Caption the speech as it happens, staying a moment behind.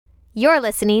You're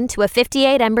listening to a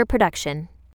 58 Ember production.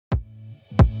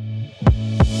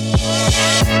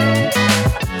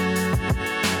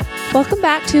 Welcome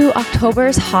back to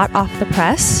October's Hot Off the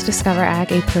Press, Discover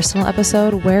Ag, a personal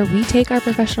episode where we take our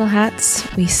professional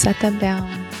hats, we set them down,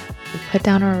 we put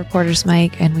down our reporter's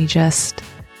mic, and we just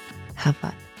have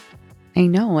fun. I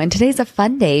know. And today's a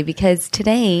fun day because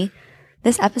today,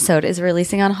 this episode is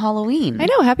releasing on Halloween. I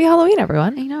know. Happy Halloween,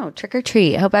 everyone. I know. Trick or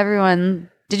treat. I hope everyone...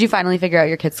 Did you finally figure out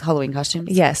your kids' Halloween costumes?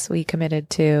 Yes, we committed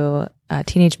to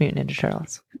Teenage Mutant Ninja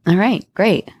Turtles. All right.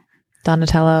 Great.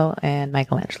 Donatello and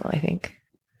Michelangelo, I think.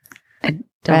 I don't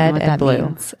Red know what and that blue.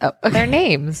 means. Oh, okay. Their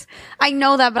names. I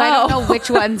know that, but I don't know which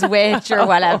one's which or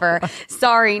whatever.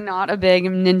 Sorry, not a big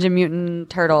Ninja Mutant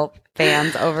Turtle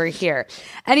fans over here.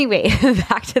 Anyway,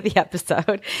 back to the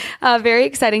episode. Very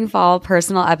exciting fall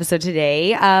personal episode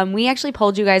today. We actually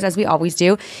polled you guys as we always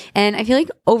do. And I feel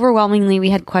like overwhelmingly we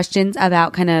had questions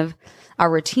about kind of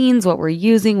our routines, what we're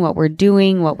using, what we're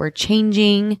doing, what we're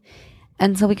changing.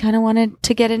 And so we kind of wanted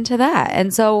to get into that.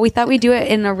 And so we thought we'd do it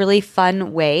in a really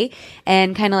fun way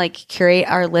and kind of like curate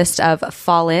our list of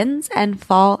fall ins and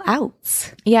fall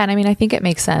outs. Yeah, and I mean, I think it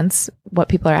makes sense. What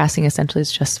people are asking essentially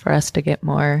is just for us to get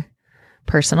more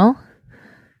personal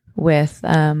with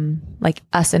like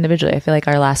us individually. I feel like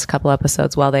our last couple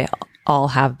episodes, while they all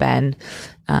have been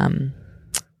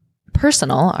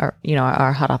personal, or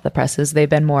our hot off the presses, they've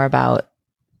been more about,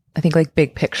 I think, like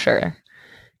big picture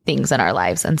things in our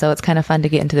lives. And so it's kind of fun to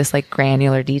get into this like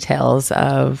granular details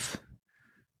of,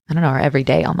 I don't know, our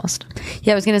everyday almost.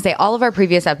 Yeah, I was going to say all of our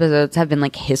previous episodes have been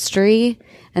like history,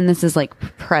 and this is like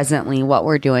presently what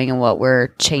we're doing and what we're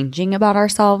changing about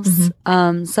ourselves.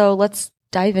 Mm-hmm. So let's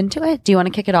dive into it. Do you want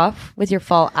to kick it off with your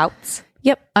fall outs?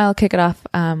 Yep, I'll kick it off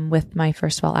with my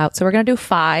first fall out. So we're going to do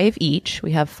 5 each.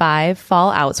 We have 5 fall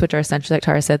outs, which are essentially, like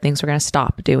Tara said, things we're going to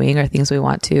stop doing or things we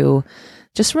want to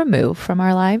just remove from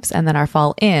our lives. And then our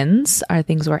fall ins are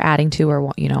things we're adding to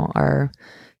or, I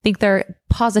think they're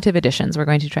positive additions. We're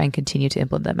going to try and continue to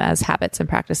implement them as habits and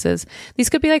practices. These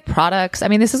could be like products. I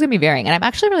mean, this is going to be varying. And I'm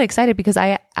actually really excited because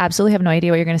I absolutely have no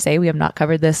idea what you're going to say. We have not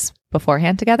covered this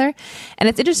beforehand together. And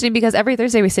it's interesting because every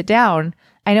Thursday we sit down,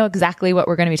 I know exactly what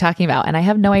we're going to be talking about. And I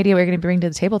have no idea what you're going to bring to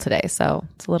the table today. So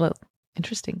it's a little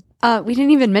interesting. We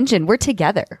didn't even mention we're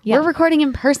together. Yeah. We're recording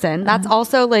in person. That's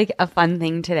also like a fun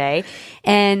thing today.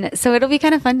 And so it'll be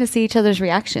kind of fun to see each other's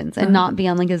reactions and not be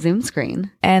on like a Zoom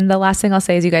screen. And the last thing I'll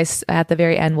say is you guys at the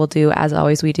very end will do, as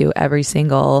always we do every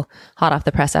single hot off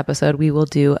the press episode, we will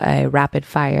do a rapid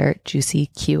fire juicy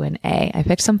Q&A. I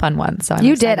picked some fun ones. So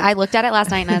You did. I looked at it last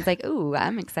night and I was like, ooh,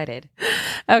 I'm excited.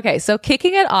 Okay. So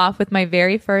kicking it off with my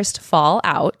very first fall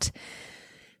out.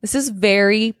 This is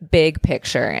very big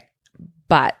picture.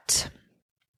 But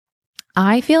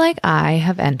I feel like I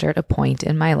have entered a point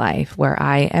in my life where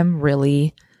I am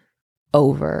really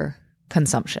over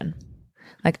consumption.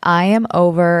 Like I am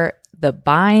over the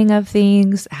buying of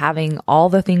things, having all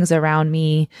the things around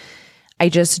me. I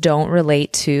just don't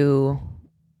relate to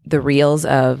the reels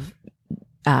of,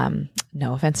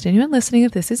 no offense to anyone listening.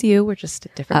 If this is you, we're just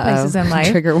at different places in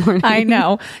life. Trigger warning. I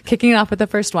know. Kicking it off with the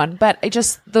first one. But I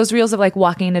just, those reels of like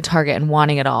walking into Target and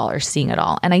wanting it all or seeing it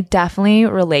all. And I definitely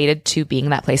related to being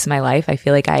that place in my life. I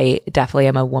feel like I definitely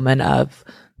am a woman of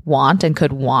want and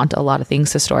could want a lot of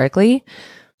things historically.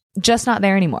 Just not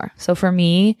there anymore. So for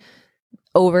me,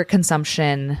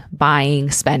 overconsumption,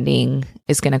 buying, spending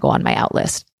is going to go on my out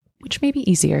list, which may be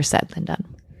easier said than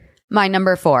done. My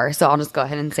number 4, so I'll just go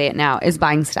ahead and say it now, is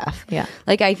buying stuff. Yeah.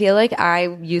 Like I feel like I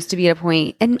used to be at a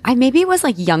point, and maybe it was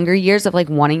like younger years of like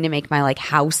wanting to make my like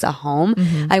house a home.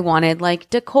 I wanted like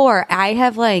decor. I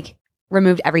have like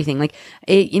removed everything. Like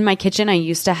in my kitchen, I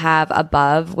used to have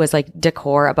above was like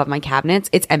decor above my cabinets.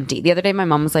 It's empty. The other day, my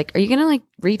mom was like, "Are you gonna like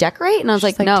redecorate?" And I was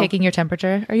like, "No." Taking your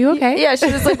temperature. Are you okay? Yeah, she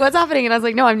was like, "What's happening?" And I was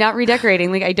like, "No, I'm not redecorating.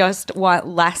 Like, I just want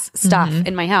less stuff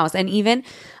in my house." And even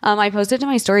I posted to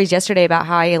my stories yesterday about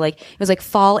how I like it was like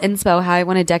fall inspo, how I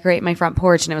want to decorate my front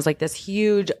porch, and it was like this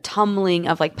huge tumbling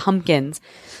of like pumpkins.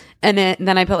 And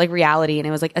then I put like reality, and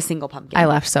it was like a single pumpkin. I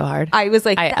laughed so hard. I was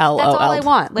like, that's all I LOL'd.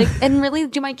 want. Like, and really,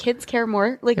 do my kids care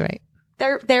more? Like, You're right.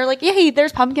 They're like, yay,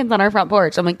 there's pumpkins on our front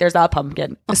porch. I'm like, there's a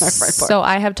pumpkin on our front porch. So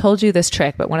I have told you this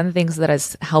trick, but one of the things that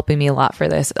is helping me a lot for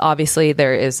this, obviously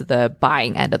there is the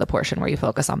buying end of the portion where you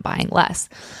focus on buying less.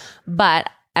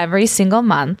 But every single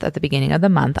month at the beginning of the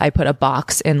month, I put a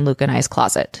box in Luke and I's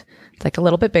closet. It's like a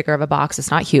little bit bigger of a box.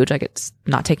 It's not huge. Like it's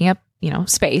not taking up,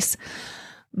 space.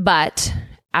 But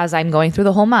as I'm going through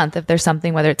the whole month, if there's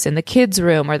something, whether it's in the kids'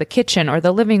 room or the kitchen or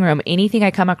the living room, anything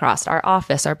I come across, our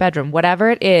office, our bedroom, whatever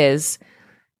it is,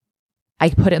 I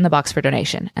put it in the box for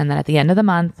donation. And then at the end of the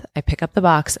month, I pick up the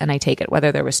box and I take it,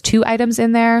 whether there was 2 items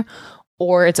in there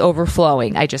or it's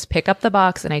overflowing. I just pick up the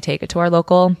box and I take it to our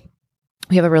local.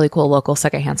 We have a really cool local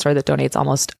secondhand store that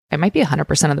donates it might be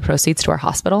 100% of the proceeds to our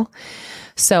hospital.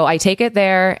 So I take it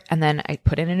there and then I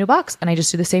put it in a new box and I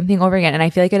just do the same thing over again. And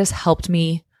I feel like it has helped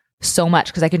me so much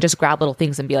because I can just grab little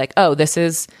things and be like, oh,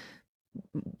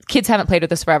 kids haven't played with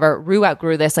this forever. Rue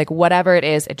outgrew this, like whatever it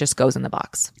is, it just goes in the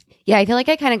box. Yeah, I feel like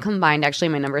I kind of combined actually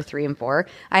my number 3 and 4.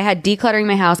 I had decluttering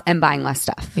my house and buying less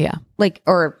stuff. Yeah.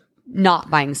 Or not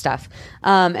buying stuff.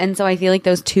 And so I feel like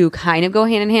those two kind of go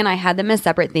hand in hand. I had them as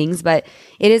separate things, but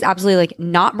it is absolutely like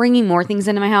not bringing more things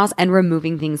into my house and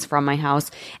removing things from my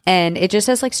house. And it just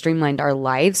has like streamlined our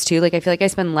lives too. Like I feel like I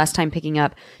spend less time picking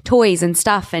up toys and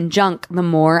stuff and junk the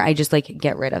more I just like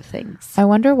get rid of things. I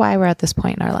wonder why we're at this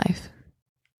point in our life.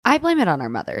 I blame it on our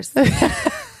mothers. Not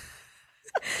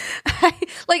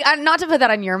to put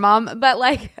that on your mom, but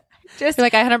like just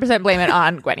like I 100% blame it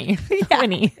on Gwenny.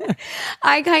 Winnie.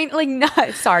 I kind like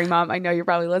not sorry, Mom. I know you're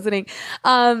probably listening.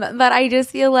 But I just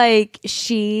feel like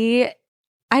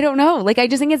I don't know. Like, I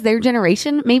just think it's their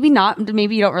generation. Maybe not.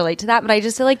 Maybe you don't relate to that. But I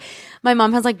just feel like my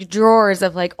mom has like drawers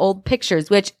of like old pictures,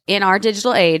 which in our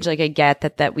digital age, like I get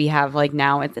that we have like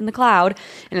now it's in the cloud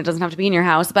and it doesn't have to be in your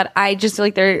house. But I just feel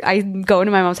like I go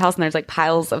into my mom's house and there's like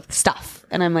piles of stuff.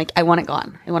 And I'm like, I want it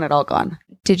gone. I want it all gone.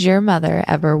 Did your mother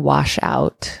ever rewash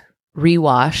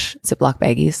Ziploc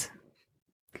baggies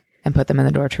and put them in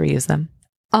the door to reuse them?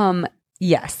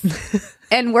 Yes.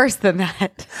 And worse than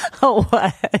that. Oh,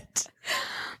 what?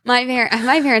 My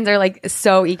parents are like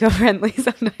so eco-friendly.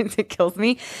 Sometimes it kills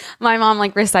me. My mom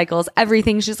like recycles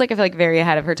everything. She's like, I feel like very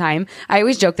ahead of her time. I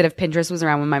always joke that if Pinterest was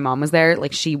around when my mom was there,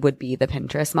 like she would be the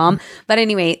Pinterest mom. But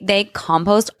anyway, they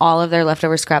compost all of their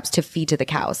leftover scraps to feed to the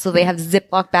cows. So they have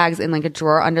Ziploc bags in like a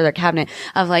drawer under their cabinet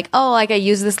of like, oh, like I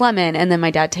use this lemon. And then my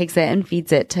dad takes it and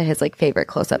feeds it to his like favorite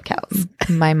close-up cows.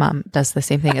 My mom does the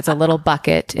same thing. It's a little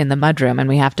bucket in the mudroom and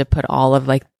we have to put all of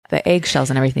like the eggshells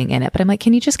and everything in it. But I'm like,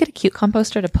 can you just get a cute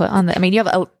composter to put on you have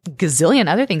a gazillion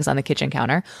other things on the kitchen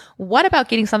counter. What about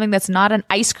getting something that's not an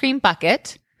ice cream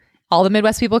bucket? All the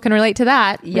Midwest people can relate to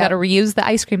that. You got to reuse the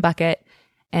ice cream bucket.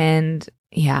 And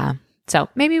yeah, so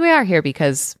maybe we are here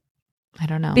because I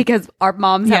don't know. Because our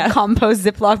moms have compost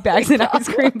Ziploc bags and ice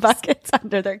cream buckets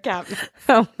under their cabinet.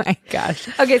 Oh my gosh.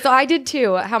 Okay, so I did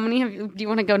 2. How many do you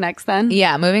want to go next then?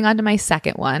 Yeah, moving on to my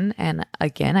second one. And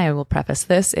again, I will preface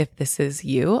this. If this is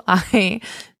you, I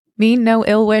mean no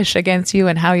ill wish against you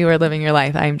and how you are living your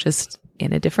life. I'm just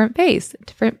in a different phase, a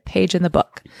different page in the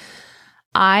book.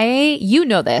 You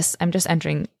know this. I'm just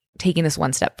taking this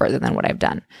one step further than what I've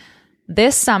done.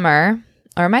 This summer,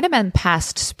 or it might have been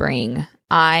past spring,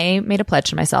 I made a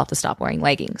pledge to myself to stop wearing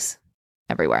leggings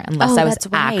everywhere unless I was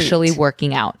actually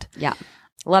working out. Yeah.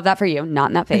 Love that for you.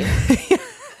 Not in that phase.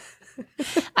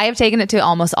 I have taken it to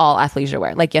almost all athleisure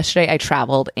wear. Like yesterday I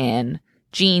traveled in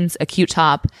jeans, a cute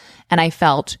top, and I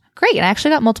felt great. And I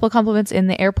actually got multiple compliments in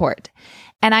the airport.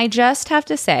 And I just have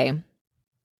to say,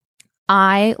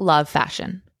 I love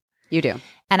fashion. You do.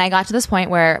 And I got to this point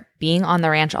where being on the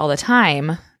ranch all the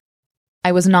time,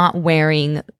 I was not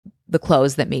wearing the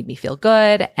clothes that made me feel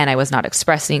good. And I was not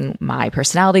expressing my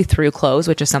personality through clothes,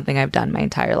 which is something I've done my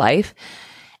entire life.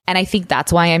 And I think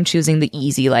that's why I'm choosing the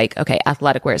easy, like, okay,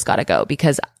 athletic wear's got to go.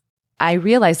 Because I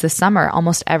realized this summer,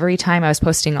 almost every time I was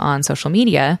posting on social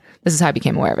media, this is how I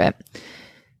became aware of it.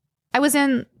 I was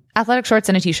in athletic shorts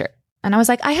and a t-shirt. And I was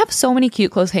like, I have so many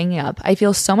cute clothes hanging up. I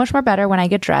feel so much more better when I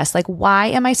get dressed. Like, why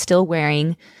am I still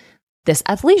wearing this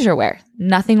athleisure wear?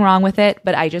 Nothing wrong with it,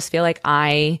 but I just feel like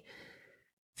I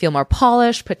feel more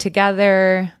polished, put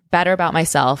together, better about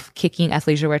myself, kicking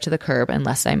athleisure wear to the curb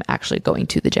unless I'm actually going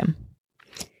to the gym.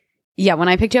 Yeah, when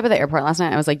I picked you up at the airport last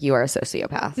night, I was like, you are a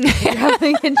sociopath. You're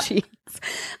traveling in jeans.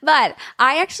 But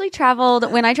I actually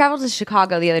when I traveled to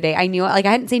Chicago the other day, I knew, like,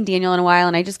 I hadn't seen Daniel in a while,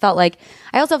 and I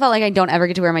also felt like I don't ever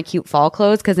get to wear my cute fall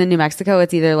clothes, because in New Mexico,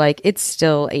 it's either like, it's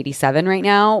still 87 right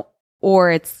now,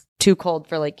 or it's too cold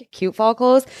for like cute fall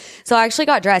clothes. So I actually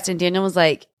got dressed, and Daniel was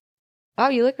like, wow,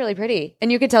 you look really pretty.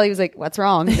 And you could tell he was like, what's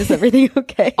wrong? Is everything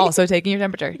okay? Also taking your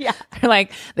temperature. Yeah. They're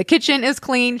like, the kitchen is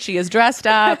clean. She is dressed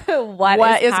up.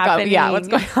 what is happening? What's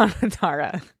going on with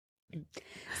Tara?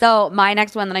 So my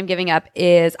next one that I'm giving up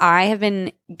is I have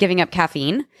been giving up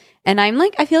caffeine. And I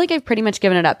feel like I've pretty much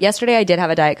given it up. Yesterday I did have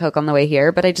a Diet Coke on the way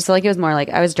here, but I just feel like it was more like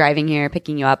I was driving here,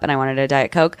 picking you up, and I wanted a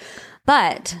Diet Coke.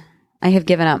 But I have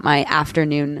given up my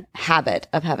afternoon habit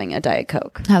of having a Diet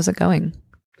Coke. How's it going?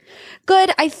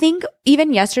 Good. I think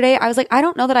even yesterday, I was like, I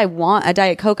don't know that I want a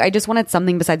Diet Coke. I just wanted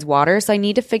something besides water. So I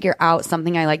need to figure out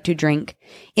something I like to drink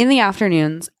in the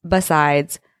afternoons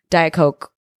besides Diet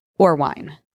Coke or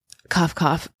wine? Cough,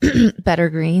 cough. Better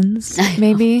greens,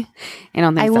 maybe. I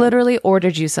don't think I so. literally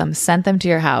ordered you some, sent them to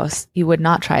your house. You would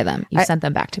not try them. You sent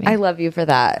them back to me. I love you for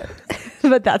that.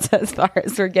 But that's as far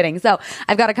as we're getting. So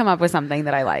I've got to come up with something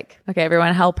that I like. Okay,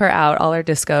 everyone, help her out. All our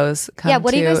discos. Come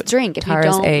What do you to guys drink if Tara's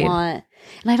you don't aid. want?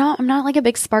 And I'm not like a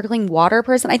big sparkling water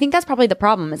person. I think that's probably the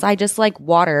problem is I just like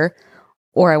water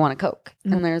or I want a Coke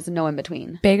and there's no in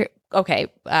between. Bigger. Okay,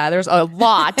 there's a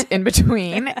lot in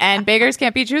between, and beggars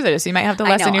can't be choosers. So you might have to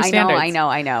lessen your standards. I know.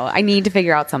 I need to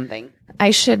figure out something.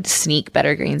 I should sneak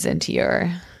Better Greens into your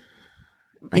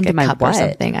Into a my cup what? or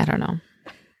something. I don't know.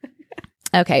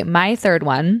 Okay, my third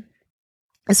one.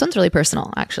 This one's really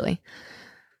personal, actually.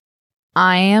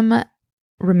 I am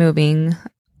removing,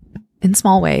 in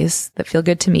small ways that feel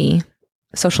good to me,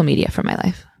 social media from my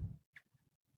life.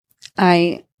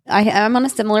 I'm on a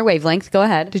similar wavelength. Go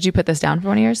ahead. Did you put this down for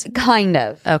one of yours? Kind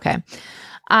of. Okay.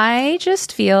 I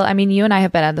just feel, I mean, you and I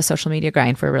have been on the social media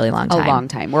grind for a really long time. A long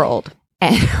time. We're old.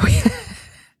 And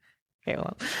okay,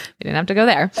 well, we didn't have to go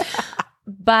there.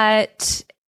 But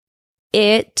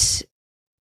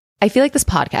I feel like this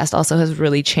podcast also has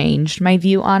really changed my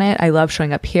view on it. I love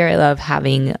showing up here. I love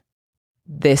having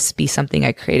this be something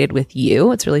I created with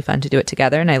you. It's really fun to do it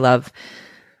together. And I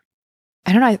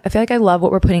don't know, I feel like I love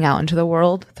what we're putting out into the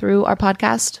world through our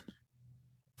podcast.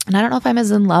 And I don't know if I'm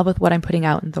as in love with what I'm putting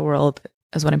out in the world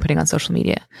as what I'm putting on social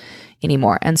media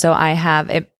anymore. And so I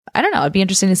don't know, it'd be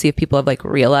interesting to see if people have like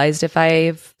realized if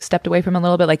I've stepped away from a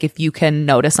little bit, like if you can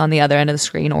notice on the other end of the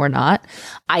screen or not.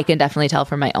 I can definitely tell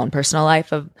from my own personal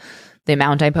life of the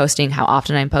amount I'm posting, how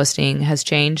often I'm posting has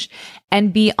changed.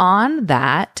 And beyond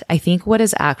that, I think what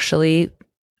is actually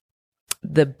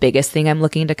the biggest thing I'm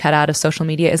looking to cut out of social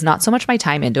media is not so much my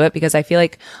time into it, because I feel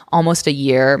like almost a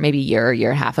year, maybe a year and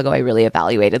a half ago, I really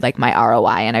evaluated like my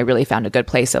ROI and I really found a good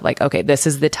place of like, okay, this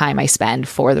is the time I spend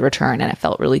for the return. And it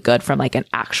felt really good from like an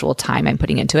actual time I'm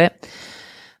putting into it.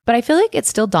 But I feel like it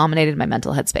still dominated my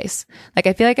mental headspace. Like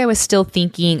I feel like I was still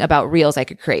thinking about reels I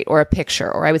could create or a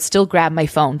picture, or I would still grab my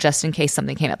phone just in case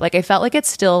something came up. Like I felt like it's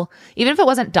still, even if it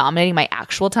wasn't dominating my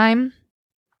actual time,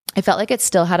 I felt like it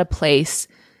still had a place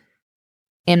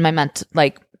in my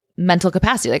mental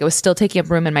capacity. Like it was still taking up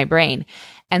room in my brain.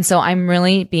 And so I'm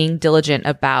really being diligent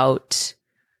about,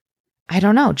 I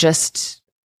don't know, just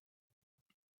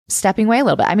stepping away a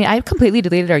little bit. I mean, I've completely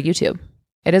deleted our YouTube.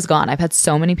 It is gone. I've had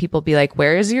so many people be like,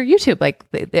 where is your YouTube? Like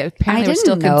they apparently were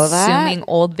still consuming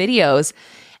old videos,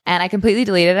 and I completely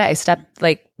deleted it. I stepped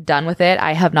done with it.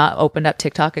 I have not opened up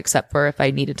TikTok except for if I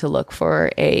needed to look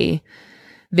for a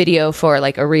video for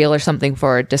like a reel or something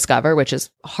for Discover, which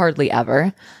is hardly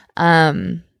ever.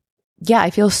 I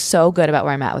feel so good about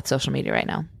where I'm at with social media right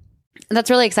now. That's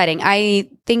really exciting. I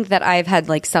think that I've had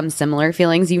like some similar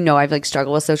feelings. I've like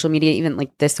struggled with social media. Even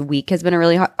like this week has been a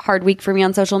really hard week for me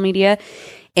on social media,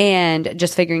 and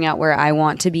just figuring out where I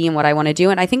want to be and what I want to do.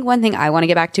 And I think one thing I want to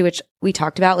get back to, which we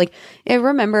talked about, like I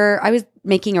remember I was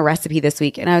making a recipe this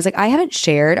week and I was like, I haven't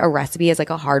shared a recipe as like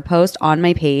a hard post on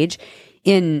my page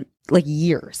in like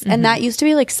years. Mm-hmm. And that used to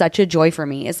be like such a joy for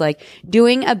me, is like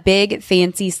doing a big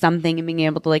fancy something and being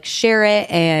able to like share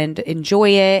it and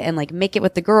enjoy it and like make it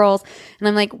with the girls. And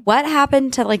I'm like, what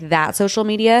happened to like that social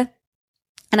media?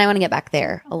 And I want to get back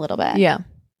there a little bit. Yeah.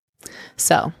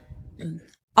 So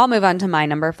I'll move on to my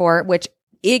number 4, which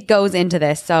it goes into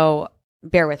this. So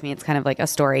bear with me. It's kind of like a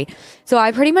story. So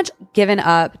I've pretty much given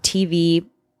up TV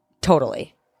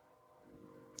totally.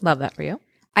 Love that for you.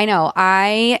 I know.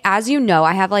 As you know,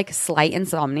 I have like slight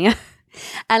insomnia,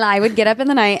 and I would get up in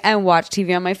the night and watch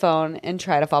TV on my phone and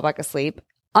try to fall back asleep.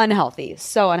 Unhealthy.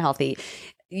 So unhealthy.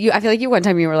 I feel like one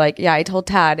time you were like, yeah, I told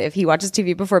Tad if he watches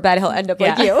TV before bed, he'll end up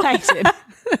like you. I did.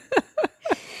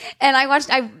 And I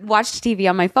watched TV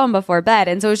on my phone before bed.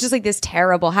 And so it was just like this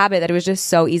terrible habit that it was just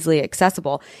so easily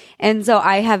accessible. And so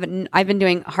I've been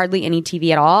doing hardly any TV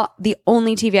at all. The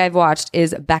only TV I've watched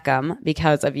is Beckham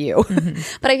because of you. Mm-hmm.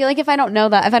 But I feel like if I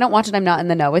don't watch it, I'm not in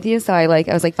the know with you. So I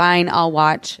was like, fine, I'll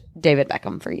watch David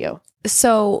Beckham for you.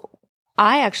 So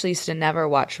I actually used to never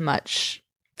watch much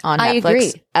on Netflix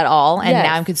agree. At all. And Yes.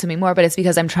 now I'm consuming more, but it's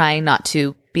because I'm trying not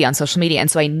to be on social media. And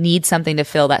so I need something to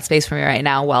fill that space for me right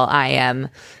now while I am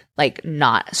like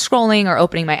not scrolling or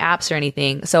opening my apps or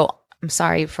anything. So I'm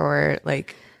sorry for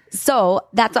like. So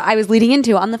that's what I was leading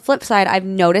into. On the flip side, I've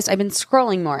noticed I've been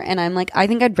scrolling more, and I'm like, I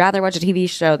think I'd rather watch a TV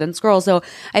show than scroll. So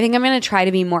I think I'm going to try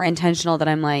to be more intentional, that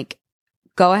I'm like,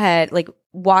 go ahead, like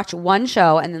watch one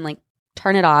show and then like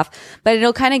turn it off. But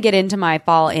it'll kind of get into my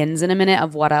fall ins in a minute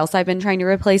of what else I've been trying to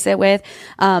replace it with.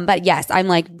 But yes, I'm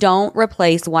like, don't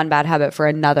replace one bad habit for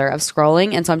another of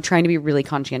scrolling. And so I'm trying to be really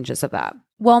conscientious of that.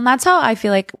 Well, and that's how I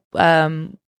feel like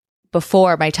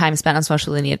before, my time spent on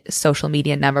social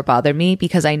media never bothered me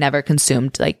because I never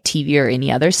consumed like TV or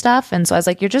any other stuff. And so I was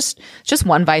like, you're just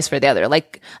one vice for the other.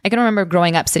 Like I can remember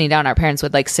growing up sitting down, our parents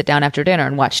would like sit down after dinner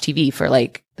and watch TV for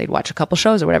like, they'd watch a couple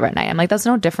shows or whatever at night. I'm like, that's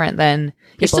no different than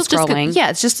you're still scrolling. Yeah.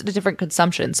 It's just a different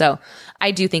consumption. So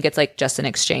I do think it's like just an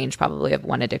exchange probably of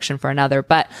one addiction for another.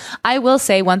 But I will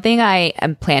say one thing I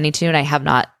am planning to, and I have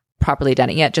not properly done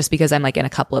it yet just because I'm like in a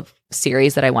couple of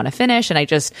series that I want to finish. And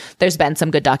there's been some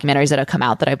good documentaries that have come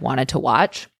out that I've wanted to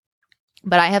watch.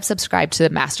 But I have subscribed to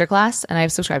Masterclass and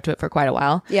I've subscribed to it for quite a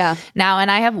while. Yeah. Now,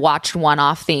 and I have watched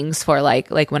one-off things for like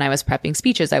when I was prepping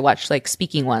speeches, I watched like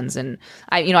speaking ones and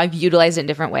I've utilized it in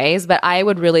different ways, but I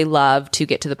would really love to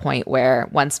get to the point where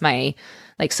once my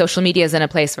like social media is in a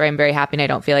place where I'm very happy and I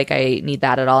don't feel like I need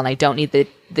that at all. And I don't need the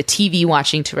TV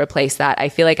watching to replace that. I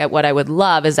feel like what I would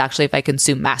love is actually if I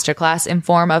consume Masterclass in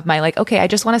form of my like, okay, I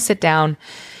just want to sit down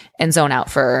and zone out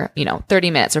for,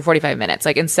 30 minutes or 45 minutes.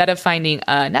 Like instead of finding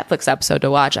a Netflix episode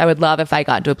to watch, I would love if I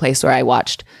got into a place where I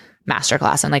watched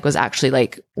Masterclass and like was actually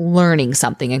like learning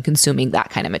something and consuming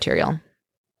that kind of material.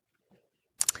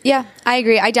 Yeah, I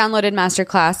agree. I downloaded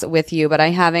Masterclass with you, but I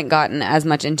haven't gotten as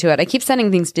much into it. I keep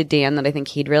sending things to Dan that I think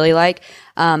he'd really like,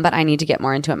 but I need to get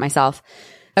more into it myself.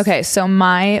 Okay, so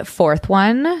my fourth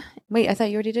one. Wait, I thought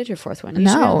you already did your fourth one.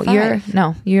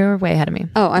 You're way ahead of me.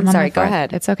 Oh, I'm sorry. Go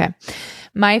ahead. It's okay.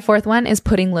 My fourth one is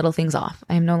putting little things off.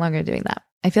 I am no longer doing that.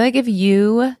 I feel like if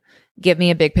you give me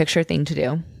a big picture thing to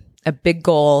do, a big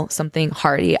goal, something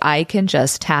hearty, I can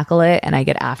just tackle it and I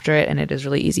get after it and it is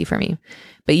really easy for me.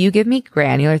 But you give me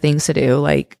granular things to do,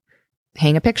 like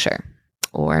hang a picture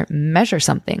or measure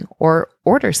something or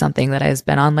order something that has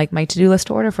been on like my to-do list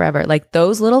to order forever. Like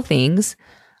those little things,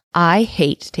 I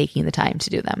hate taking the time to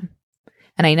do them.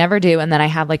 And I never do. And then I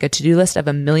have like a to-do list of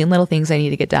a million little things I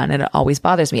need to get done. And it always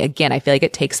bothers me. Again, I feel like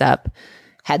it takes up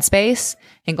headspace.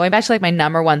 And going back to like my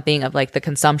number one thing of like the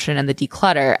consumption and the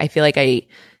declutter, I feel like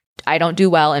I don't do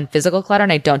well in physical clutter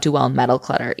and I don't do well in mental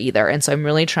clutter either. And so I'm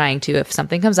really trying to, if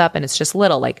something comes up and it's just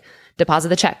little, like deposit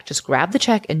the check, just grab the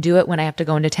check and do it when I have to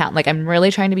go into town. Like I'm really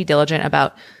trying to be diligent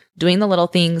about doing the little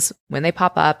things when they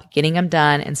pop up, getting them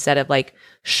done instead of like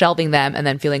shelving them and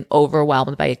then feeling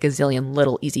overwhelmed by a gazillion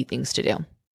little easy things to do.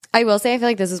 I will say, I feel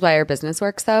like this is why our business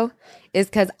works though, is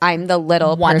because I'm the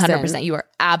little 100%. You are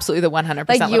absolutely the 100%.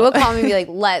 Like you will call me and be like,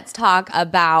 let's talk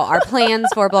about our plans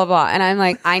for blah, blah. And I'm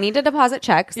like, I need to deposit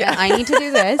checks. Yeah. And I need to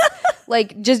do this.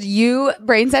 Like just you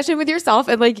brain session with yourself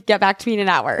and like get back to me in an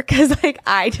hour. Cause like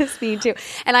I just need to.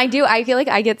 And I feel like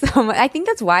I get so much. I think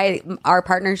that's why our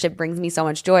partnership brings me so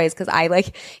much joy is cause I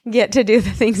like get to do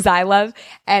the things I love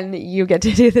and you get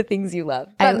to do the things you love.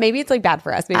 But maybe it's like bad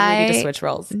for us. Maybe we need to switch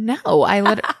roles. No,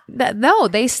 no,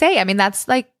 they say, I mean, that's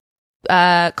like,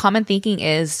 common thinking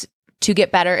is to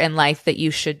get better in life that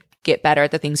you should get better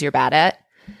at the things you're bad at.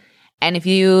 And if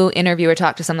you interview or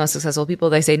talk to some of those successful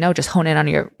people, they say, no, just hone in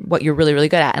on what you're really, really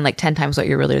good at and like 10 times what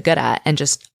you're really good at and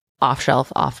just off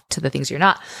to the things you're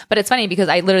not. But it's funny because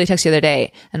I literally texted you the other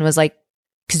day and was like,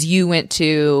 because you went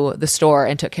to the store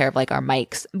and took care of like our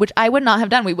mics, which I would not have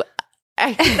done.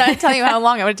 I cannot tell you how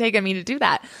long it would have taken me to do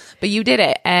that, but you did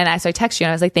it. And so I texted you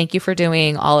and I was like, thank you for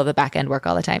doing all of the back end work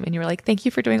all the time. And you were like, thank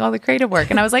you for doing all the creative work.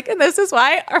 And I was like, and this is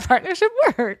why our partnership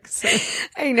works.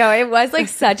 I know it was like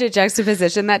such a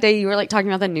juxtaposition that day. You were like talking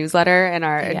about the newsletter and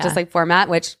our just like format,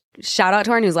 which shout out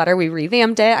to our newsletter. We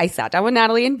revamped it. I sat down with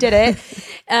Natalie and did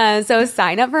it. So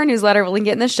sign up for our newsletter. We'll link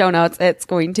it in the show notes. It's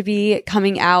going to be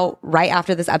coming out right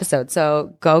after this episode.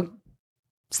 So go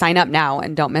sign up now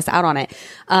and don't miss out on it.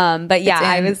 But yeah,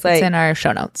 I was like, it's in our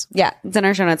show notes. Yeah, it's in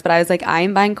our show notes. But I was like,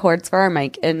 I'm buying cords for our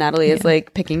mic and Natalie is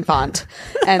like picking font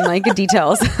and like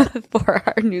details for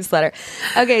our newsletter.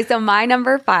 Okay. So my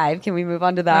number 5, can we move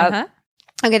on to that? Uh-huh.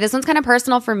 Okay. This one's kind of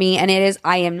personal for me and it is,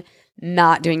 I am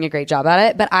not doing a great job at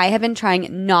it, but I have been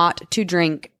trying not to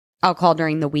drink alcohol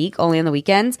during the week, only on the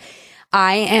weekends.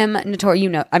 I am notorious,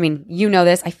 you know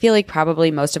this. I feel like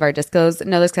probably most of our discos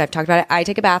know this because I've talked about it. I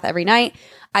take a bath every night.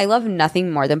 I love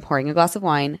nothing more than pouring a glass of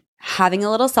wine, having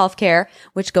a little self-care,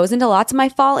 which goes into lots of my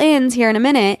fall ins here in a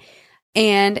minute,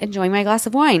 and enjoying my glass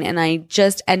of wine. And I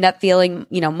just end up feeling,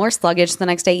 more sluggish the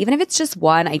next day. Even if it's just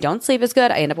one, I don't sleep as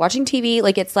good. I end up watching TV.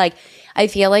 Like it's like, I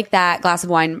feel like that glass of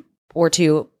wine or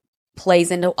two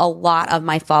plays into a lot of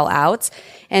my fallouts.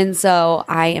 And so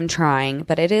I am trying,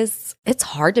 but it's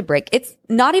hard to break. It's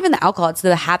not even the alcohol. It's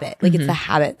the habit. Like it's the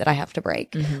habit that I have to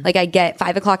break. Like I get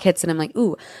 5 o'clock hits and I'm like,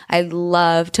 ooh, I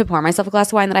love to pour myself a glass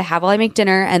of wine that I have while I make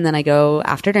dinner. And then I go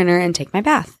after dinner and take my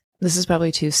bath. this is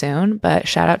probably too soon, but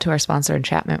shout out to our sponsor in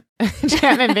Chapman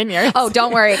Vineyards. Oh,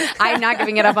 don't worry. I'm not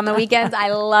giving it up on the weekends. I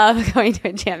love going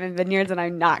to Chapman Vineyards, and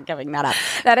I'm not giving that up.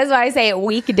 That is why I say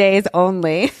weekdays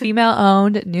only. Female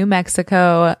owned, New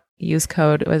Mexico. Use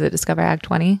code, was it Discover Ag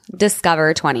 20?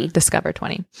 Discover 20. Discover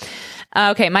 20.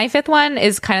 Okay, my fifth one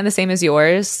is kind of the same as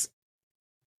yours.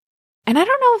 And I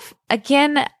don't know if,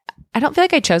 again, I don't feel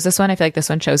like I chose this one. I feel like this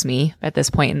one chose me at this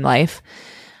point in life.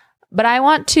 But I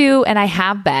want to, and I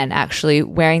have been actually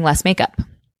wearing less makeup.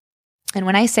 And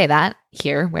when I say that,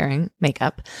 here, wearing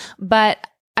makeup, but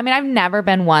I mean, I've never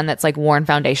been one that's like worn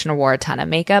foundation or wore a ton of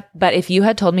makeup. But if you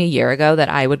had told me a year ago that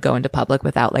I would go into public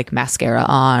without like mascara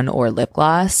on or lip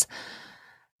gloss,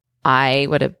 I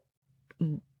would have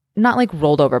not like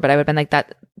rolled over, but I would have been like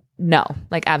that. No,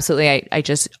 like absolutely. I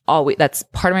just always, that's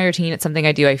part of my routine. It's something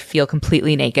I do. I feel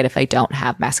completely naked if I don't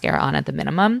have mascara on at the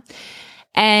minimum.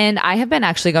 And I have been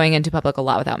actually going into public a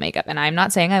lot without makeup. And I'm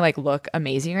not saying I like look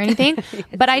amazing or anything,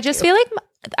 but I just feel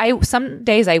like some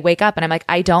days I wake up and I'm like,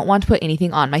 I don't want to put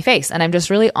anything on my face. And I'm just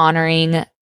really honoring,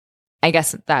 I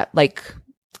guess that like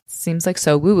seems like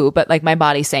so woo woo, but like my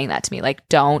body's saying that to me, like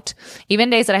don't, even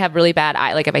days that I have really bad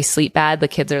eye, like if I sleep bad, the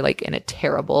kids are like in a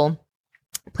terrible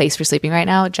place for sleeping right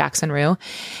now, Jackson Rue.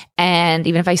 And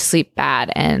even if I sleep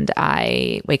bad and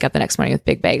I wake up the next morning with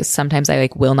big bags, sometimes I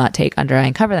like will not take under eye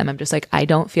and cover them. I'm just like, I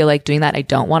don't feel like doing that. I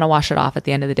don't want to wash it off at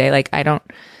the end of the day. Like I don't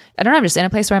know. I'm just in a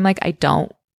place where I'm like, I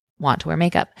don't want to wear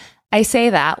makeup. I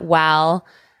say that while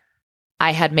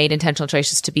I had made intentional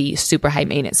choices to be super high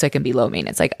maintenance so I can be low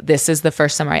maintenance. Like this is the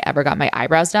first summer I ever got my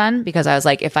eyebrows done because I was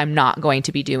like, if I'm not going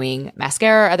to be doing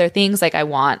mascara or other things, like I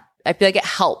feel like it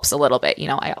helps a little bit. You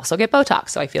know, I also get Botox.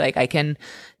 So I feel like I can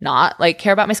not like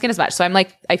care about my skin as much. So I'm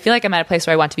like, I feel like I'm at a place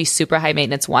where I want to be super high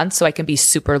maintenance once so I can be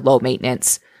super low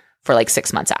maintenance for like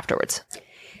 6 months afterwards.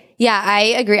 Yeah, I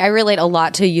agree. I relate a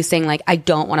lot to you saying like, I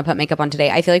don't want to put makeup on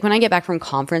today. I feel like when I get back from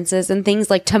conferences and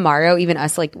things like tomorrow, even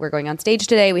us, like we're going on stage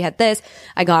today, we had this,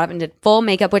 I got up and did full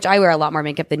makeup, which I wear a lot more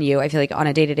makeup than you. I feel like on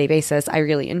a day-to-day basis, I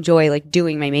really enjoy like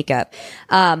doing my makeup.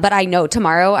 But I know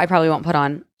tomorrow I probably won't put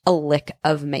on a lick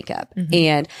of makeup. Mm-hmm.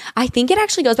 And I think it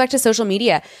actually goes back to social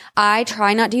media. I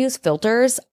try not to use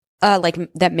filters like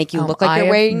that make you look like you're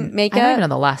wearing makeup. I don't even know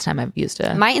the last time I've used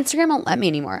it. My Instagram won't let me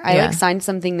anymore. I like signed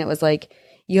something that was like,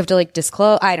 you have to like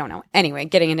disclose. I don't know. Anyway,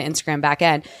 getting into Instagram back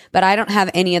end, but I don't have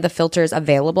any of the filters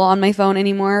available on my phone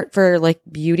anymore for like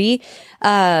beauty.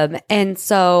 And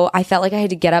so I felt like I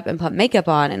had to get up and put makeup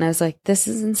on and I was like, this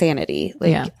is insanity.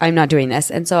 Like I'm not doing this.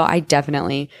 And so I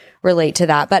definitely relate to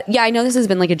that. But yeah, I know this has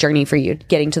been like a journey for you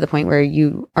getting to the point where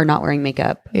you are not wearing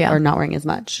makeup or not wearing as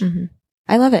much. Mm-hmm.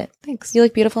 I love it. Thanks. You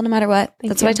look beautiful no matter what.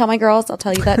 That's what I tell my girls. I'll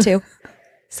tell you that too.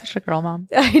 Such a girl mom.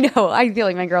 I know. I feel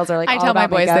like my girls are like, I tell my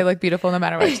boys they look beautiful no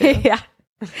matter what too. Yeah.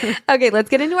 Okay, let's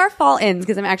get into our fall ins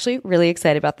because I'm actually really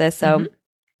excited about this. So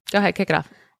go ahead, kick it off.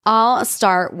 I'll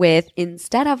start with,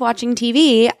 instead of watching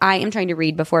TV, I am trying to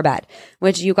read before bed,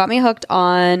 which you got me hooked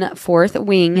on Fourth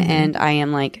Wing. And I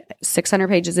am like 600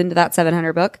 pages into that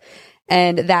 700 book.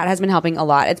 And that has been helping a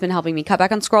lot. It's been helping me cut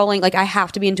back on scrolling. Like I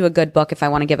have to be into a good book if I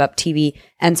want to give up TV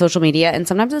and social media. And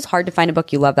sometimes it's hard to find a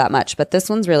book you love that much, but this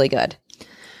one's really good.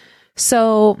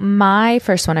 So my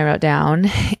first one I wrote down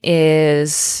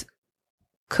is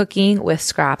cooking with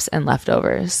scraps and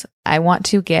leftovers. I want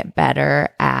to get better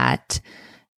at,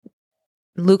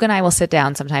 Luke and I will sit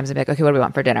down sometimes and be like, okay, what do we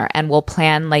want for dinner? And we'll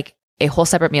plan like a whole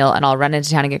separate meal and I'll run into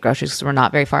town and get groceries because we're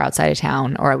not very far outside of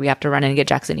town or we have to run in and get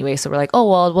Jackson anyway. So we're like, oh,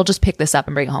 well, we'll just pick this up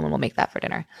and bring it home and we'll make that for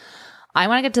dinner. I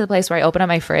want to get to the place where I open up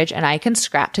my fridge and I can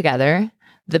scrap together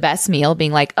the best meal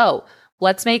being like, oh,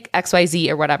 let's make XYZ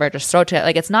or whatever, just throw it to it.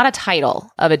 Like, it's not a title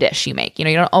of a dish you make. You know,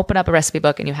 you don't open up a recipe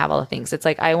book and you have all the things. It's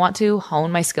like, I want to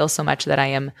hone my skills so much that I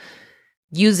am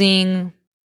using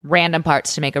random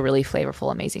parts to make a really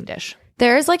flavorful, amazing dish.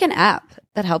 There's like an app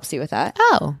that helps you with that.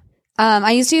 Oh.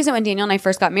 I used to use it when Daniel and I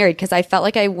first got married because I felt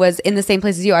like I was in the same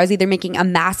place as you. I was either making a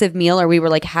massive meal or we were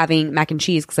like having mac and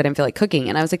cheese because I didn't feel like cooking.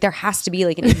 And I was like, there has to be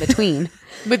like an in-between.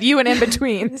 With you and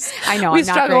in-between. I know. I'm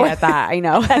not great at that. I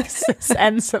know.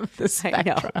 Ends of the spectrum.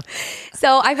 I know.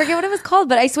 So I forget what it was called,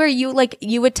 but I swear you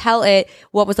would tell it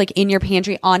what was like in your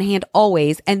pantry on hand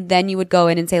always. And then you would go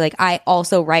in and say like, I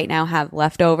also right now have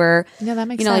leftover, yeah, that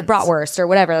makes sense. Like bratwurst or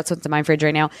whatever. That's what's in my fridge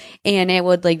right now. And it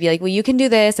would like be like, well, you can do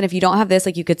this. And if you don't have this,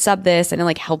 like you could sub this and it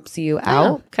like helps you out.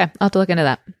 Oh, okay. I'll have to look into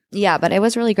that. Yeah, but it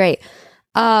was really great.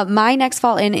 My next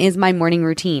fall in is my morning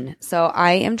routine. So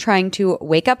I am trying to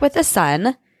wake up with the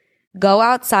sun, go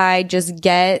outside, just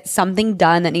get something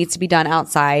done that needs to be done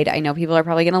outside. I know people are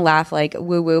probably going to laugh like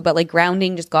woo woo, but like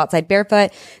grounding, just go outside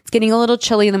barefoot. It's getting a little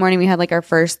chilly in the morning. We had like our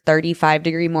first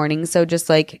 35-degree morning. So just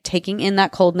like taking in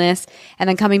that coldness and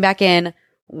then coming back in,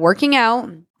 working out,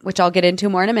 which I'll get into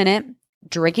more in a minute,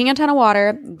 drinking a ton of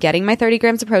water, getting my 30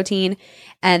 grams of protein.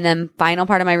 And then final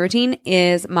part of my routine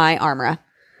is my Armra.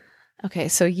 Okay.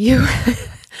 So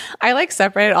I like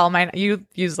separated all mine. You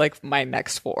use like my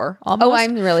next 4 almost. Oh,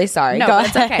 I'm really sorry. No, Go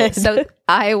it's ahead. okay. So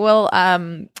I will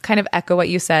kind of echo what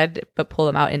you said, but pull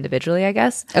them out individually, I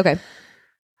guess. Okay.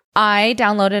 I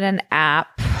downloaded an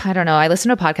app. I don't know. I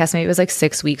listened to a podcast, maybe it was like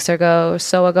 6 weeks ago. It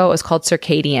was called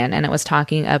Circadian, and it was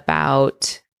talking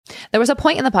about, there was a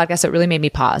point in the podcast that really made me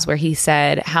pause where he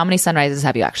said, how many sunrises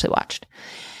have you actually watched?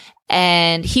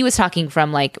 And he was talking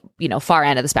from like, far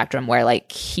end of the spectrum where like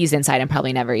he's inside and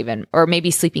probably never even, or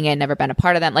maybe sleeping in, never been a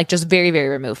part of them, like just very, very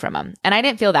removed from them. And I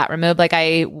didn't feel that removed. Like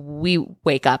we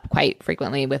wake up quite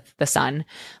frequently with the sun,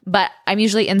 but I'm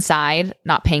usually inside,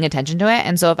 not paying attention to it.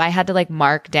 And so if I had to like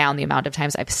mark down the amount of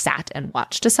times I've sat and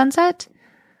watched a sunrise.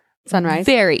 Sunrise.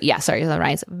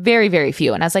 Very, very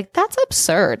few. And I was like, that's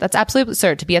absurd. That's absolutely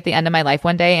absurd to be at the end of my life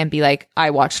one day and be like, I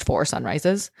watched 4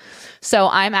 sunrises. So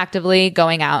I'm actively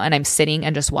going out and I'm sitting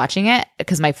and just watching it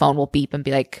because my phone will beep and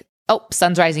be like, oh,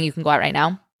 sun's rising. You can go out right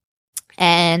now.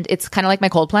 And it's kind of like my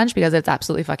cold plunge because it's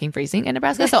absolutely fucking freezing in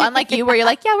Nebraska. So unlike you where you're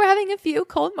like, yeah, we're having a few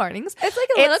cold mornings. It's like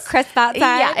a little crisp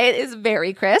outside. Yeah, it is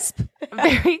very crisp.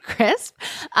 Very crisp.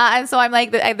 And so I'm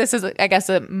like, this is, I guess,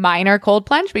 a minor cold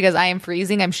plunge because I am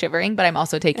freezing, I'm shivering, but I'm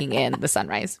also taking in the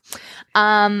sunrise.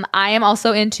 I am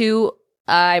also into,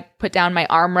 I put down my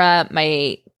Armra,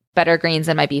 my Better Greens,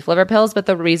 and my beef liver pills. But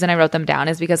the reason I wrote them down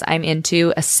is because I'm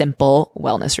into a simple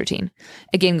wellness routine.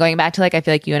 Again, going back to like, I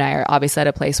feel like you and I are obviously at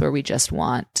a place where we just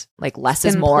want like less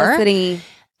is more. Simplicity.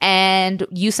 And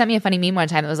you sent me a funny meme one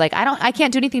time that was like, I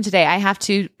can't do anything today. I have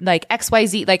to like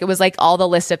XYZ. Like it was like all the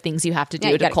list of things you have to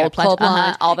do to cold plunge.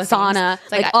 All the sauna,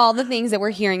 like all the things that we're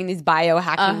hearing in these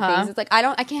biohacking things. It's like, I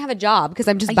can't have a job because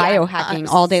I'm just biohacking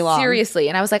all day long. Seriously.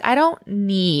 And I was like, I don't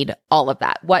need all of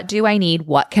that. What do I need?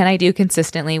 What can I do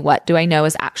consistently? What do I know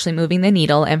is actually moving the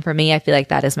needle? And for me, I feel like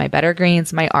that is my Better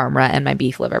Greens, my Armra, and my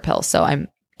beef liver pills. So I'm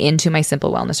into my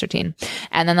simple wellness routine.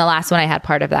 And then the last one I had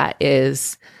part of that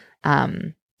is,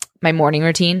 my morning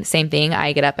routine, same thing.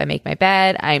 I get up, I make my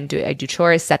bed, I do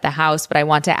chores, set the house, but I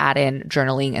want to add in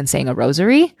journaling and saying a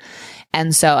rosary.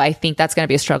 And so I think that's going to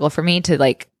be a struggle for me to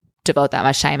like devote that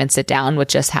much time and sit down with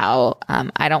just how,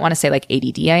 I don't want to say like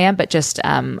ADD I am, but just,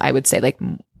 I would say like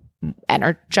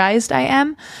energized I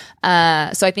am.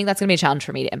 So I think that's going to be a challenge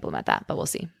for me to implement that, but we'll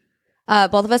see.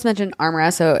 Both of us mentioned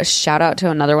Armra, so a shout out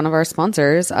to another one of our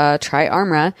sponsors, try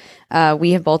Armra.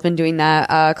 We have both been doing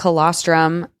that,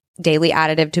 colostrum daily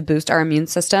additive to boost our immune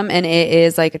system. And it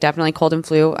is like definitely cold and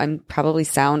flu. I'm probably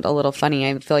sound a little funny.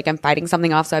 I feel like I'm fighting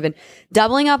something off. So I've been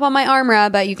doubling up on my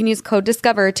Armra, but you can use code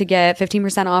DISCOVER to get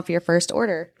 15% off your first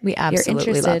order. We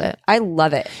absolutely love it. I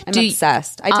love it. I'm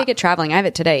obsessed. I take it traveling. I have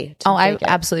it today. I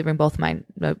absolutely bring both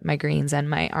my greens and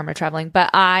my Armra traveling.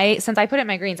 But since I put it in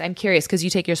my greens, I'm curious because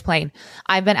you take yours plain.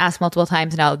 I've been asked multiple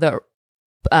times now the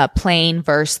plain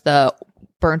versus the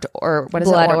burnt or what is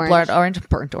blood it? Orange.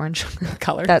 Burnt orange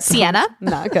color. That's sienna.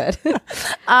 Not good.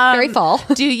 Very fall.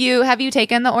 Have you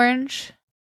taken the orange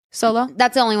solo?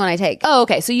 That's the only one I take. Oh,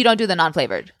 okay. So you don't do the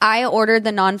non-flavored. I ordered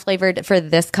the non-flavored for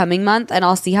this coming month and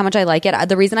I'll see how much I like it.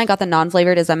 The reason I got the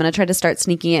non-flavored is I'm going to try to start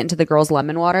sneaking it into the girls'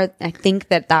 lemon water. I think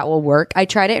that will work. I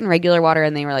tried it in regular water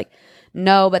and they were like,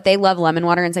 no, but they love lemon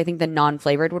water. And so I think the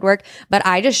non-flavored would work, but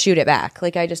I just shoot it back.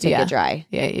 Like I just take it dry.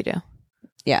 Yeah, you do.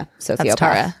 Yeah, sociopath. That's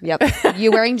Tara. Yep.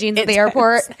 You wearing jeans at the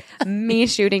airport, me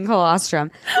shooting colostrum.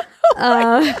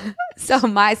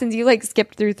 Since you like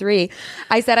skipped through 3,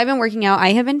 I said I've been working out. I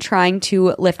have been trying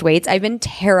to lift weights. I've been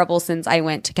terrible since I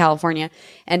went to California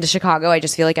and to Chicago. I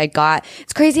just feel like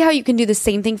it's crazy how you can do the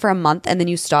same thing for a month and then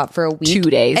you stop for a week. 2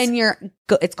 days. And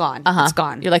it's gone. It's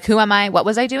gone. You're like, who am I? What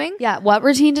was I doing? Yeah. What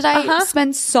routine did I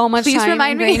spend so much Please time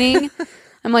remind ingraining?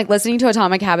 I'm like listening to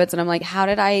Atomic Habits and I'm like, how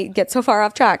did I get so far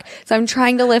off track? So I'm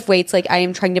trying to lift weights. Like I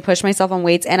am trying to push myself on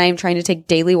weights and I am trying to take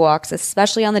daily walks,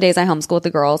 especially on the days I homeschool with the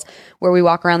girls where we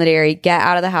walk around the dairy, get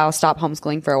out of the house, stop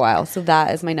homeschooling for a while. So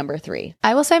that is my number 3.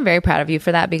 I will say I'm very proud of you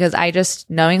for that because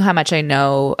knowing how much I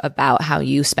know about how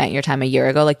you spent your time a year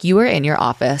ago, like you were in your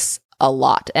office a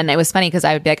lot. And it was funny because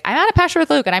I would be like, I'm out of pasture with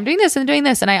Luke and I'm doing this and doing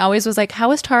this. And I always was like,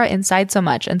 how is Tara inside so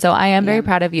much? And so I am very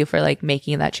proud of you for like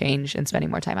making that change and spending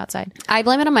more time outside. I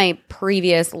blame it on my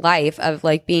previous life of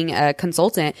like being a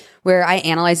consultant where I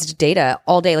analyzed data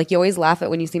all day. Like you always laugh at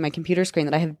when you see my computer screen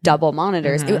that I have double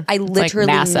monitors. I literally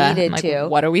like NASA. needed like, to.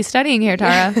 What are we studying here,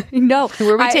 Tara? No. Who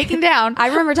are we taking down? I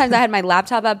remember times I had my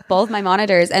laptop up, both my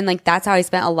monitors, and like that's how I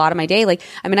spent a lot of my day. Like,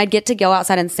 I mean, I'd get to go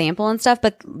outside and sample and stuff,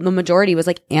 but the majority was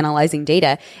like analyzing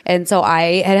data. And so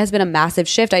it has been a massive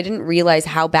shift. I didn't realize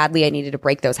how badly I needed to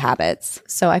break those habits.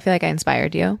 So I feel like I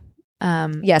inspired you.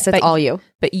 Yes, it's all you.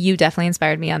 But you definitely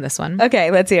inspired me on this one.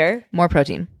 Okay, let's hear. More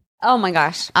protein. Oh my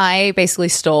gosh. I basically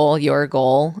stole your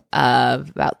goal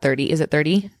of about 30. Is it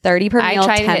 30? 30 per I meal,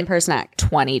 tried to 10 hit per snack.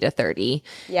 20 to 30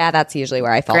 Yeah, that's usually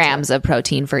where I fall. grams of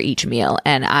protein for each meal.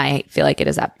 And I feel like it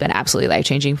has been absolutely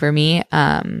life-changing for me.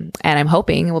 And I'm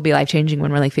hoping it will be life-changing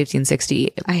when we're like 15,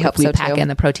 60. I hope we so pack too. in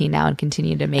the protein now and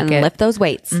continue to make And it. lift those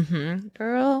weights.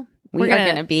 Girl. We are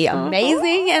going to be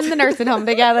amazing in the nursing home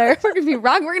together. We're going to be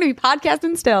rock. We're going to be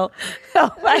podcasting still.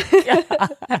 Oh my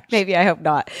God. Maybe, I hope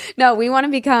not. No, we want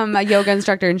to become a yoga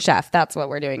instructor and chef. That's what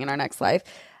we're doing in our next life.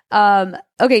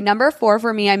 Okay, number 4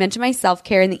 for me, I mentioned my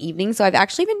self-care in the evening. So I've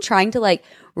actually been trying to like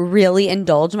really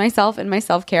indulge myself in my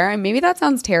self-care. And maybe that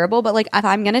sounds terrible, but like if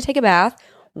I'm going to take a bath,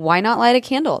 why not light a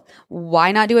candle?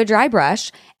 Why not do a dry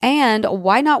brush? And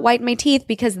why not whiten my teeth?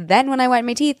 Because then when I whiten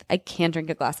my teeth, I can drink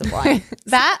a glass of wine.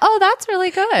 That's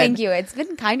really good. Thank you. It's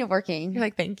been kind of working. You're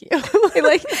like, thank you.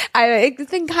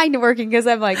 It's been kind of working because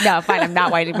I'm like, no, fine. I'm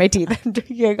not whitening my teeth. I'm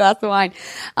drinking a glass of wine.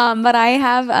 But I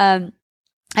have,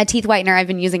 a teeth whitener I've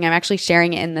been using. I'm actually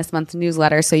sharing it in this month's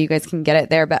newsletter so you guys can get it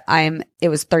there. But it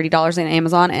was $30 on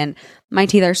Amazon and my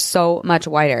teeth are so much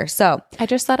whiter. So I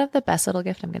just thought of the best little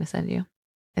gift I'm going to send you.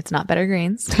 It's not Better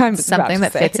Greens. I'm It's something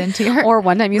that fits into your Or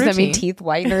one time you sent me routine. teeth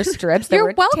whitener strips. They You're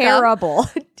were welcome. terrible.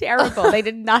 Terrible. They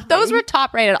did not. Those were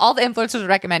top rated. All the influencers were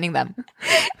recommending them.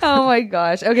 Oh my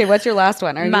gosh. Okay. What's your last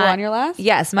one? Are you on your last?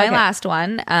 Yes. My Okay. last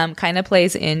one kind of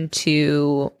plays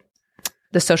into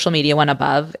the social media one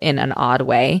above in an odd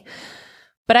way.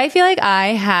 But I feel like I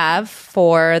have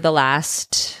for the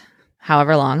last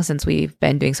however long since we've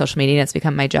been doing social media and it's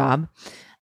become my job.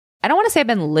 I don't want to say I've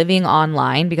been living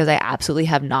online because I absolutely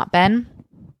have not been.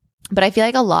 But I feel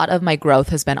like a lot of my growth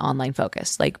has been online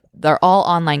focused. Like they're all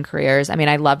online careers. I mean,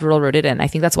 I loved Rural Rooted and I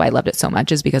think that's why I loved it so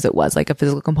much is because it was like a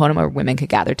physical component where women could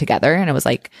gather together and it was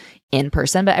like in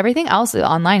person. But everything else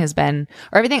online has been,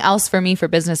 or everything else for me for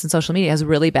business and social media has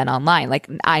really been online. Like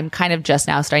I'm kind of just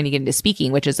now starting to get into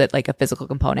speaking, which is like a physical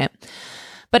component.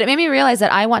 But it made me realize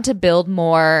that I want to build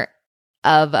more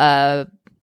of a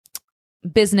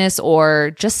business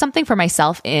or just something for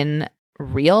myself in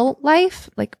real life.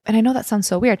 Like, and I know that sounds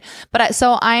so weird, but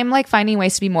so I'm like finding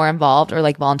ways to be more involved or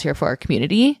like volunteer for our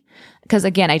community. Cause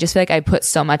again, I just feel like I put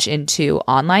so much into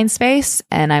online space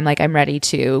and I'm ready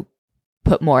to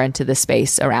put more into the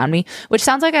space around me, which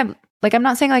sounds like I'm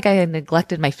not saying like I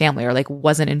neglected my family or like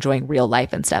wasn't enjoying real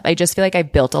life and stuff. I just feel like I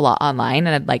built a lot online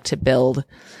and I'd like to build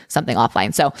something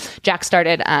offline. So Jack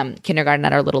started kindergarten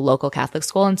at our little local Catholic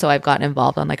school. And so I've gotten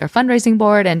involved on like our fundraising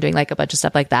board and doing like a bunch of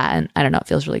stuff like that. And I don't know, it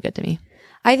feels really good to me.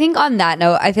 I think on that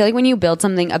note, I feel like when you build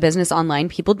a business online,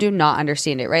 people do not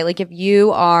understand it, right? Like if you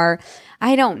are,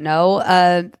 I don't know,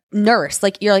 a nurse,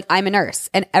 like you're like, I'm a nurse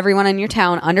and everyone in your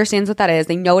town understands what that is.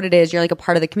 They know what it is. You're like a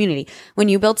part of the community. When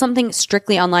you build something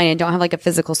strictly online and don't have like a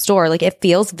physical store, like it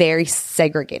feels very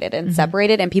segregated and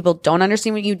separated and people don't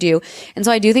understand what you do. And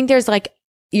so I do think there's like,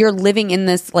 you're living in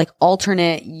this like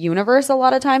alternate universe a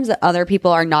lot of times that other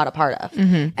people are not a part of.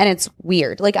 And it's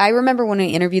weird. Like I remember when we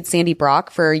interviewed Sandy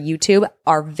Brock for YouTube,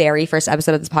 our very first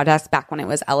episode of this podcast back when it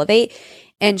was Elevate.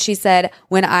 And she said,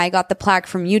 when I got the plaque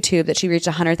from YouTube that she reached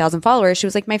 100,000 followers, she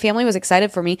was like, my family was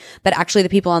excited for me, but actually the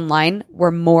people online were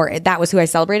more, that was who I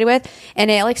celebrated with. And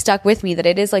it like stuck with me that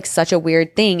it is like such a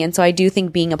weird thing. And so I do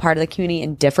think being a part of the community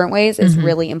in different ways is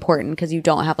really important because you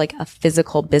don't have like a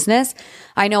physical business.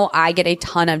 I know I get a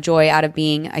ton of joy out of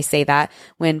being, I say that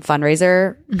when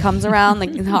fundraiser comes around,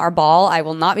 like our ball, I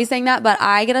will not be saying that, but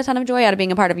I get a ton of joy out of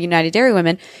being a part of United Dairy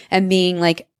Women and being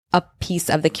like a piece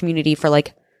of the community for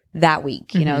like that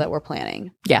week, you know, that we're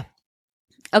planning. Yeah.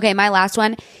 Okay. My last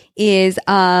one is,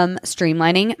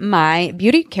 streamlining my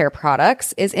beauty care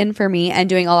products is in for me and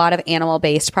doing a lot of animal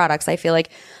based products. I feel like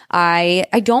I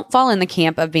don't fall in the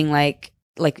camp of being like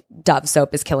Dove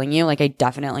soap is killing you. Like I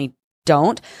definitely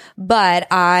don't, but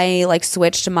I like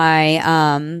switched my,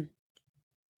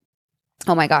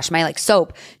 oh my gosh, my like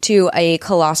soap to a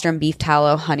colostrum beef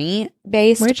tallow honey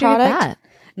based Where'd you product. get that?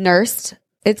 Nursed.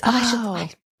 It's,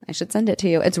 I should send it to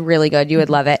you. It's really good. You would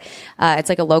love it. It's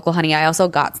like a local honey.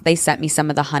 They sent me some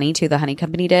of the honey too. The honey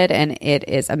company did, and it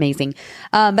is amazing.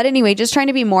 But anyway, just trying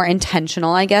to be more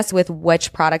intentional, I guess, with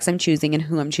which products I'm choosing and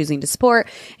who I'm choosing to support,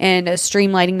 and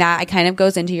streamlining that. It kind of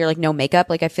goes into your like no makeup.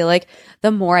 Like I feel like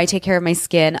the more I take care of my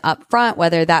skin up front,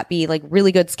 whether that be like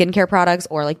really good skincare products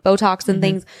or like Botox and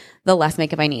things, the less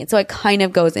makeup I need. So it kind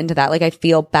of goes into that. Like I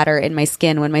feel better in my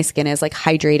skin when my skin is like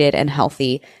hydrated and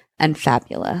healthy and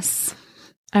fabulous.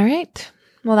 All right.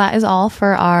 Well, that is all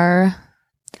for our,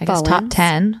 I guess, top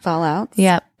 10 fallouts.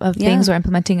 Yep. Of things we're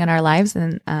implementing in our lives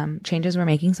and changes we're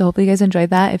making. So hopefully you guys enjoyed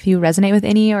that. If you resonate with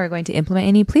any or are going to implement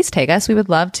any, please tag us. We would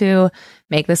love to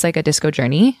make this like a disco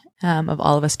journey of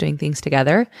all of us doing things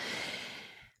together.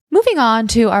 Moving on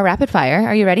to our rapid fire.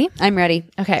 Are you ready? I'm ready.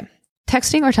 Okay.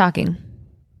 Texting or talking?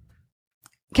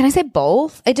 Can I say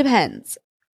both? It depends.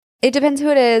 It depends who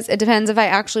it is. It depends if I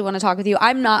actually want to talk with you.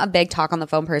 I'm not a big talk on the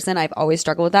phone person. I've always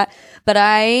struggled with that. But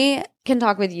I can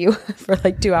talk with you for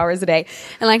like 2 hours a day.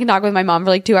 And I can talk with my mom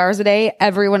for like 2 hours a day.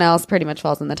 Everyone else pretty much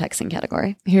falls in the texting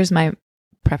category. Here's my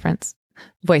preference.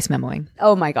 Voice memoing.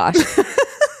 Oh my gosh.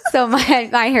 So my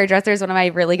hairdresser is one of my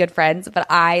really good friends, but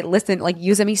I listen, like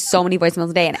you send me so many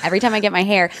voicemails a day. And every time I get my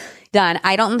hair done,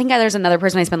 I don't think there's another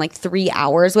person I spend like 3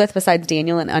 hours with besides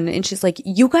Daniel. And she's like,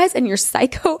 you guys and your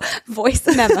psycho voice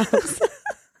memos.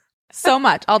 So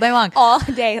much all day long. All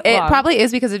day long. It probably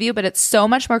is because of you, but it's so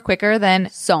much more quicker than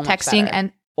so much texting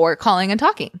better. or calling and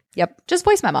talking. Yep. Just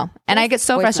voice memo. And I get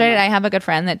so frustrated. Memo. I have a good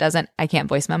friend that I can't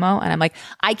voice memo. And I'm like,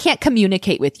 I can't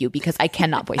communicate with you because I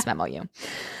cannot voice memo you.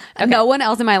 Okay. No one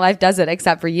else in my life does it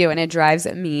except for you. And it drives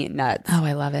me nuts. Oh,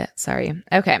 I love it. Sorry.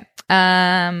 Okay.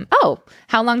 How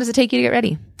long does it take you to get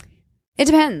ready? It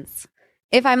depends.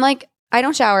 If I'm like, I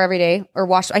don't shower every day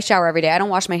I shower every day. I don't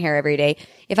wash my hair every day.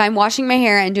 If I'm washing my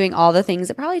hair and doing all the things,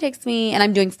 it probably takes me, and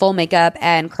I'm doing full makeup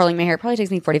and curling my hair, it probably takes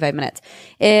me 45 minutes.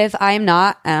 If I'm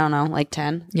not, I don't know, like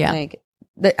 10. Yeah. Like,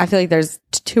 I feel like there's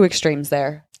two extremes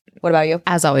there. What about you?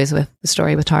 As always with the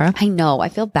story with Tara. I know. I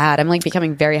feel bad. I'm like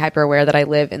becoming very hyper aware that I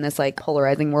live in this like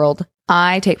polarizing world.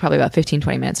 I take probably about 15,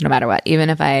 20 minutes no matter what, even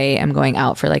if I am going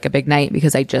out for like a big night,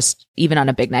 because even on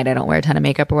a big night, I don't wear a ton of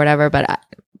makeup or whatever,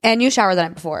 and you shower the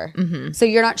night before. Mm-hmm. So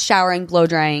you're not showering, blow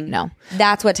drying. No.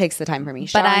 That's what takes the time for me.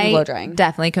 Showering, blow drying.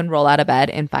 Definitely can roll out of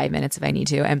bed in 5 minutes if I need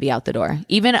to and be out the door.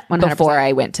 Even 100%. Before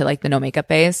I went to like the no makeup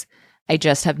phase, I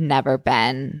just have never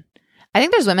been. I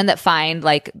think there's women that find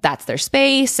like that's their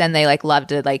space and they like love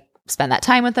to like spend that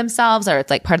time with themselves, or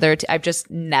it's like part of their I've just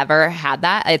never had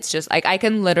that. It's just like I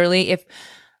can literally, if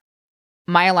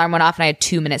my alarm went off and I had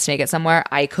 2 minutes to make it somewhere,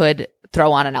 I could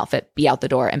throw on an outfit, be out the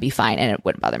door and be fine, and it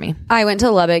wouldn't bother me. I went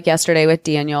to Lubbock yesterday with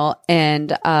Daniel,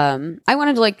 and I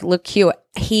wanted to like look cute.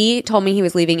 He told me he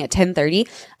was leaving at 10:30.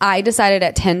 I decided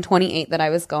at 10:28 that I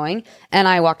was going, and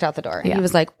I walked out the door. Yeah. He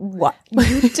was like, "What?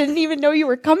 You didn't even know you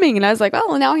were coming?" And I was like, "Oh,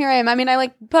 well, now here I am." I mean, I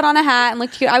like put on a hat and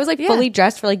looked cute. I was like fully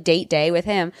dressed for like date day with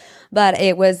him, but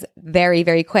it was very,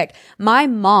 very quick. My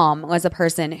mom was a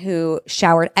person who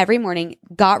showered every morning,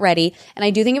 got ready, and I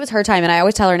do think it was her time. And I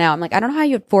always tell her now, I'm like, I don't know how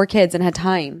you had 4 kids and had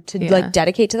time to like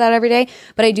dedicate to that every day,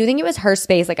 but I do think it was her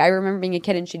space. Like I remember being a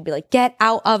kid and she'd be like, "Get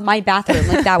out of my bathroom!"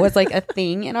 Like that was like a thing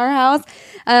in our house.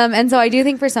 And so I do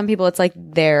think for some people it's like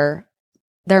their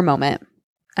moment.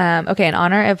 Okay, in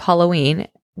honor of Halloween,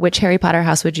 which Harry Potter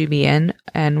house would you be in,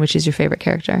 and which is your favorite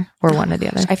character, or one or the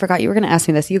other? I forgot you were going to ask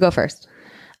me this. You go first.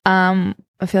 I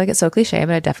feel like it's so cliche,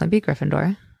 but I'd definitely be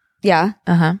Gryffindor. Yeah.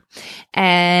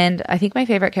 And I think my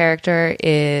favorite character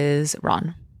is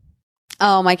Ron.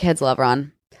 Oh, my kids love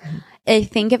Ron. I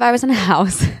think if I was in a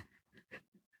house,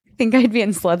 I think I'd be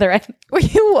in Slytherin.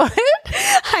 You would?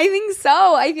 I think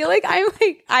so. I feel like I'm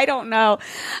like, I don't know.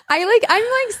 I'm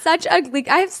like such a, like,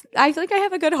 I feel like I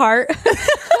have a good heart. But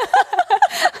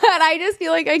I just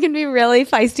feel like I can be really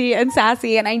feisty and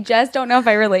sassy, and I just don't know if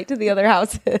I relate to the other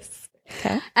houses.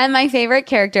 Okay. And my favorite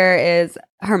character is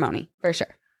Hermione, for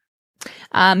sure.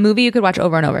 Movie you could watch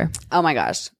over and over. Oh my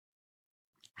gosh.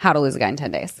 How to Lose a Guy in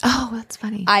 10 Days. Oh, that's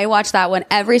funny. I watch that one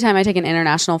every time I take an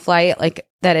international flight, like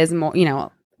that is more,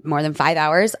 more than 5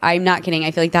 hours. I'm not kidding.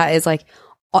 I feel like that is like,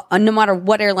 no matter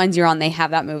what airlines you're on, they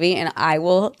have that movie, and I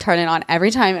will turn it on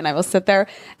every time, and I will sit there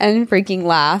and freaking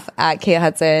laugh at Kate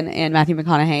Hudson and Matthew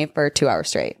McConaughey for 2 hours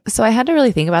straight. So I had to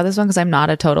really think about this one because I'm not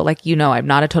a total, I'm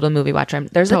not a total movie watcher.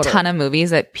 There's a ton of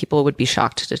movies that people would be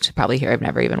shocked to probably hear I've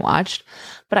never even watched.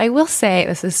 But I will say,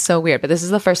 this is so weird, but this is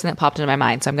the first thing that popped into my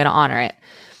mind, so I'm going to honor it.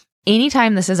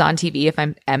 Anytime this is on TV, if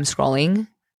I'm scrolling,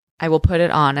 I will put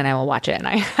it on and I will watch it. And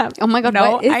I have oh my God,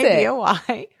 no what is idea it?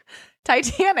 Why.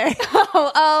 Titanic.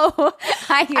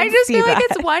 I just feel like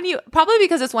it's one probably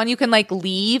because it's one you can like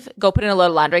leave, go put in a load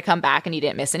of laundry, come back, and you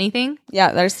didn't miss anything.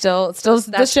 Yeah, there's still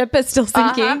the ship is still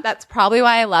sinking. That's probably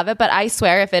why I love it. But I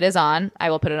swear, if it is on, I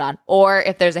will put it on. Or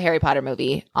if there's a Harry Potter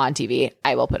movie on TV,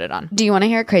 I will put it on. Do you want to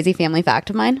hear a crazy family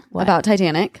fact of mine about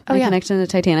Titanic? My connection to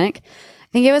Titanic.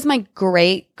 I think it was my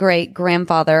great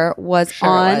grandfather was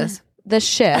on the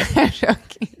ship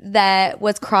that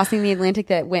was crossing the Atlantic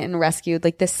that went and rescued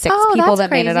like the 6 people that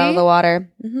made it out of the water.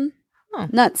 Mm-hmm. Oh.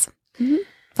 Nuts. Mm-hmm.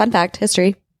 Fun fact,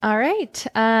 history. All right.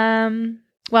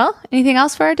 Well, anything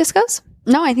else for our discos?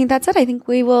 No, I think that's it. I think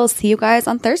we will see you guys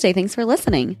on Thursday. Thanks for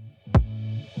listening.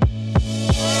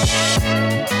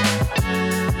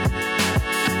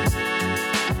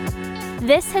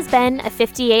 This has been a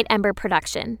 58 Ember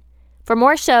production. For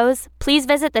more shows, please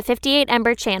visit the 58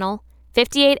 Ember channel,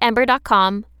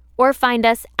 58ember.com, or find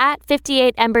us at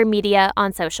 58 Ember Media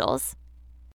on socials.